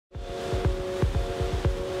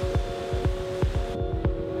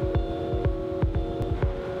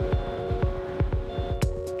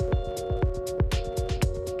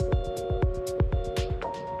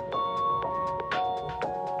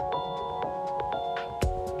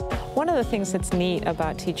One of the things that's neat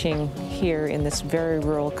about teaching here in this very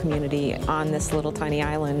rural community on this little tiny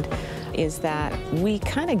island is that we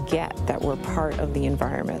kind of get that we're part of the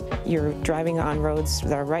environment. You're driving on roads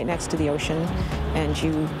that are right next to the ocean, and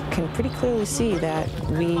you can pretty clearly see that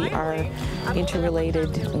we are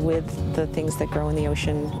interrelated with the things that grow in the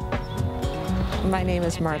ocean. My name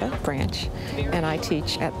is Marta Branch, and I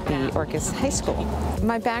teach at the Orcas High School.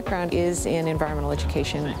 My background is in environmental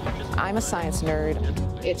education. I'm a science nerd.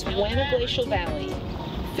 It's when a glacial valley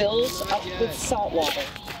fills up with salt water,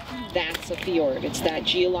 that's a fjord. It's that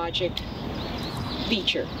geologic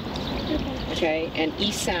feature, okay? And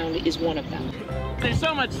East Sound is one of them. There's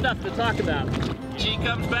so much stuff to talk about. She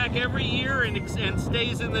comes back every year and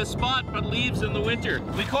stays in this spot, but leaves in the winter.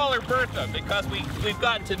 We call her Bertha because we've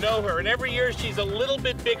gotten to know her, and every year she's a little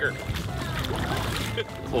bit bigger.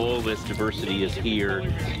 All this diversity is here.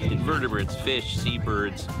 Invertebrates, fish,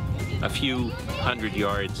 seabirds, a few hundred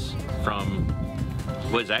yards from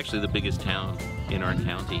what is actually the biggest town in our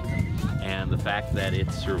county. And the fact that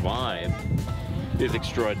it survived is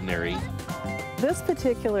extraordinary. This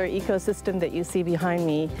particular ecosystem that you see behind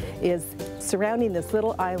me is surrounding this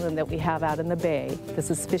little island that we have out in the bay. This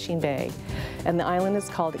is Fishing Bay, and the island is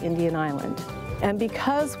called Indian Island. And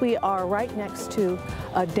because we are right next to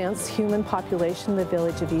a dense human population, the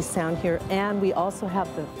village of East Sound here, and we also have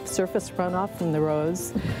the surface runoff from the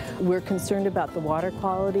roads, we're concerned about the water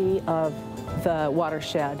quality of the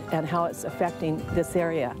watershed and how it's affecting this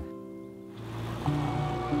area.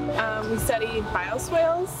 We studied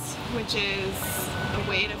bioswales, which is a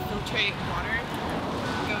way to filtrate water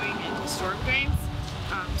going into storm drains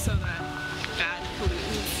so that bad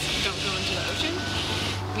pollutants don't go into the ocean.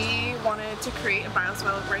 We wanted to create a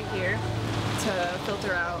bioswale right here to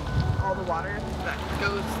filter out all the water that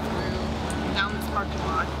goes through down this parking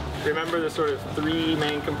lot. Remember the sort of three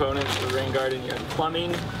main components of the rain garden. You had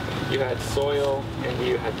plumbing, you had soil, and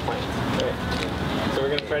you had plants. Right? So we're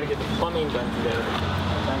going to try to get the plumbing done together.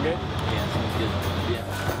 Sound good? Yeah, sounds good. Yeah,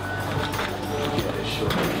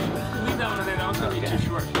 short. Leave that one in there, that one's going to be too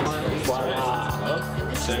short. Wow.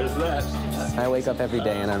 There's that. I wake up every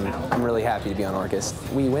day and I'm really happy to be on Orcas.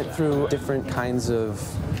 We went through different kinds of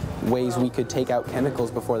ways we could take out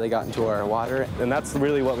chemicals before they got into our water. And that's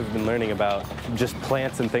really what we've been learning about. Just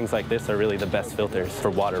plants and things like this are really the best filters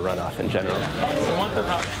for water runoff in general. We want the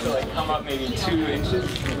rock to come up maybe 2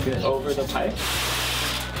 inches over the pipe.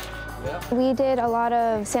 We did a lot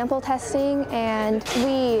of sample testing, and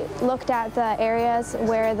we looked at the areas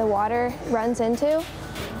where the water runs into,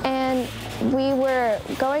 and we were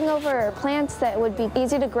going over plants that would be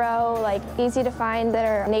easy to grow, like easy to find, that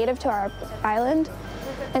are native to our island.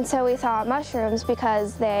 And so we thought mushrooms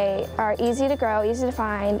because they are easy to grow, easy to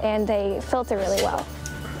find, and they filter really well.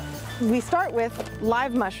 We start with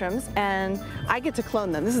live mushrooms, and I get to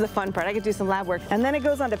clone them. This is the fun part. I get to do some lab work. And then it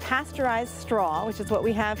goes on to pasteurized straw, which is what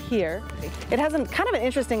we have here. It has kind of an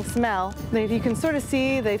interesting smell. You can sort of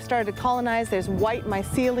see they've started to colonize. There's white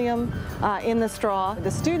mycelium in the straw. The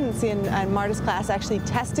students in Marta's class actually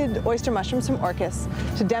tested oyster mushrooms from Orcas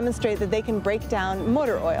to demonstrate that they can break down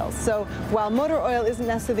motor oils. So while motor oil isn't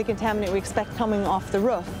necessarily the contaminant we expect coming off the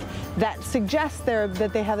roof, that suggests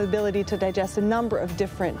that they have the ability to digest a number of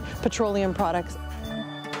different petroleum products.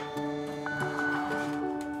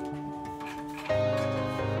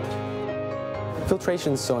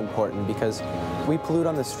 Filtration is so important because we pollute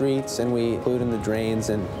on the streets and we pollute in the drains,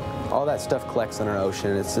 and all that stuff collects in our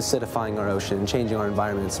ocean. It's acidifying our ocean, changing our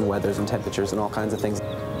environments and weathers and temperatures and all kinds of things.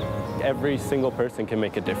 Every single person can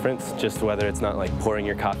make a difference, just whether it's not like pouring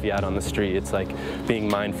your coffee out on the street. It's like being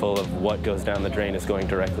mindful of what goes down the drain is going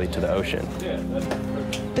directly to the ocean.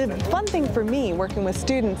 The fun thing for me working with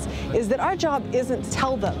students is that our job isn't to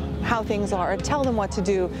tell them how things are or tell them what to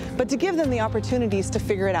do, but to give them the opportunities to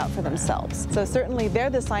figure it out for themselves. So certainly they're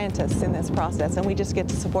the scientists in this process, and we just get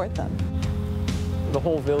to support them. The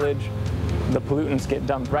whole village, the pollutants get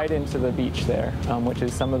dumped right into the beach there, which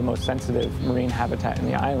is some of the most sensitive marine habitat in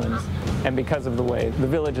the islands. And because of the way the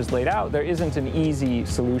village is laid out, there isn't an easy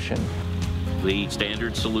solution. The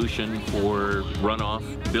standard solution for runoff,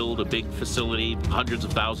 build a big facility, hundreds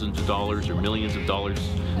of thousands of dollars or millions of dollars.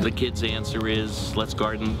 The kids' answer is, let's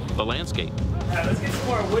garden the landscape. Let's get some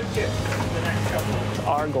more wood chips in the next couple.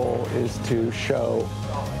 Our goal is to show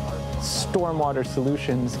stormwater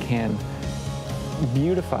solutions can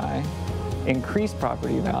beautify, increase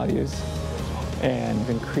property values, and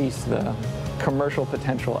increase the commercial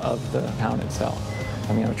potential of the town itself.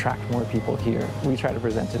 I mean, attract more people here. We try to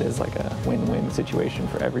present it as like a win-win situation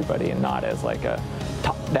for everybody and not as like a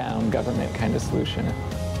top-down government kind of solution.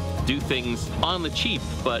 Do things on the cheap,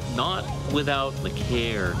 but not without the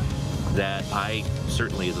care that I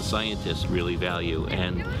certainly as a scientist really value,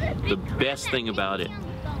 and the best thing about it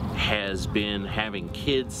has been having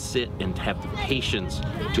kids sit and have the patience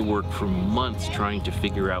to work for months trying to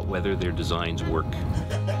figure out whether their designs work.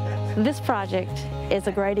 This project is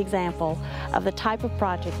a great example of the type of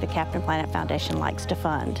project the Captain Planet Foundation likes to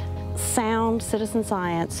fund. Sound citizen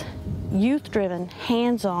science, youth-driven,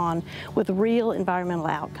 hands-on, with real environmental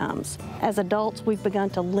outcomes. As adults, we've begun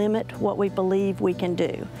to limit what we believe we can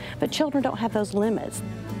do, but children don't have those limits.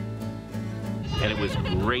 And it was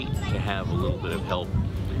great to have a little bit of help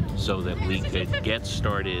so that we could get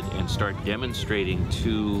started and start demonstrating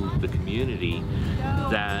to the community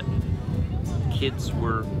that kids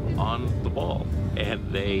were on the ball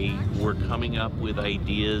and they were coming up with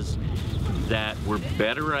ideas that were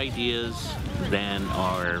better ideas than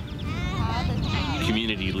our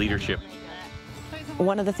community leadership.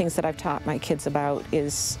 One of the things that I've taught my kids about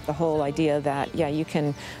is the whole idea that, yeah, you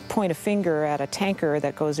can point a finger at a tanker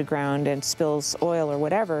that goes aground and spills oil or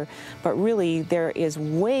whatever, but really there is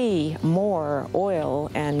way more oil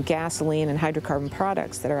and gasoline and hydrocarbon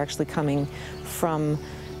products that are actually coming from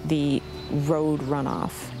the road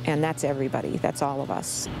runoff, and that's everybody, that's all of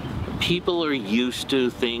us. People are used to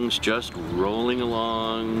things just rolling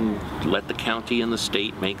along, let the county and the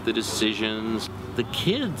state make the decisions. The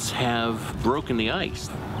kids have broken the ice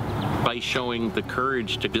by showing the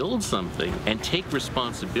courage to build something and take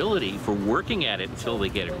responsibility for working at it until they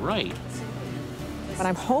get it right. What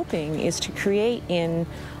I'm hoping is to create in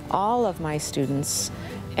all of my students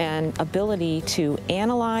an ability to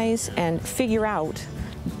analyze and figure out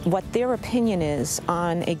what their opinion is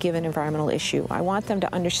on a given environmental issue. I want them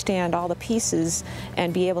to understand all the pieces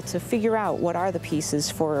and be able to figure out what are the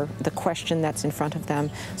pieces for the question that's in front of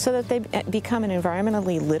them so that they become an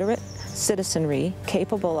environmentally literate citizenry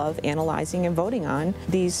capable of analyzing and voting on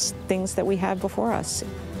these things that we have before us.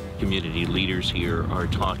 Community leaders here are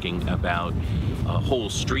talking about a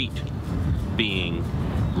whole street being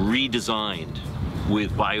redesigned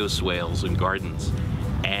with bioswales and gardens,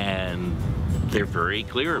 and they're very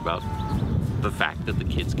clear about the fact that the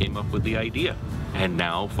kids came up with the idea. And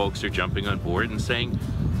now folks are jumping on board and saying,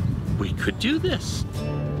 we could do this.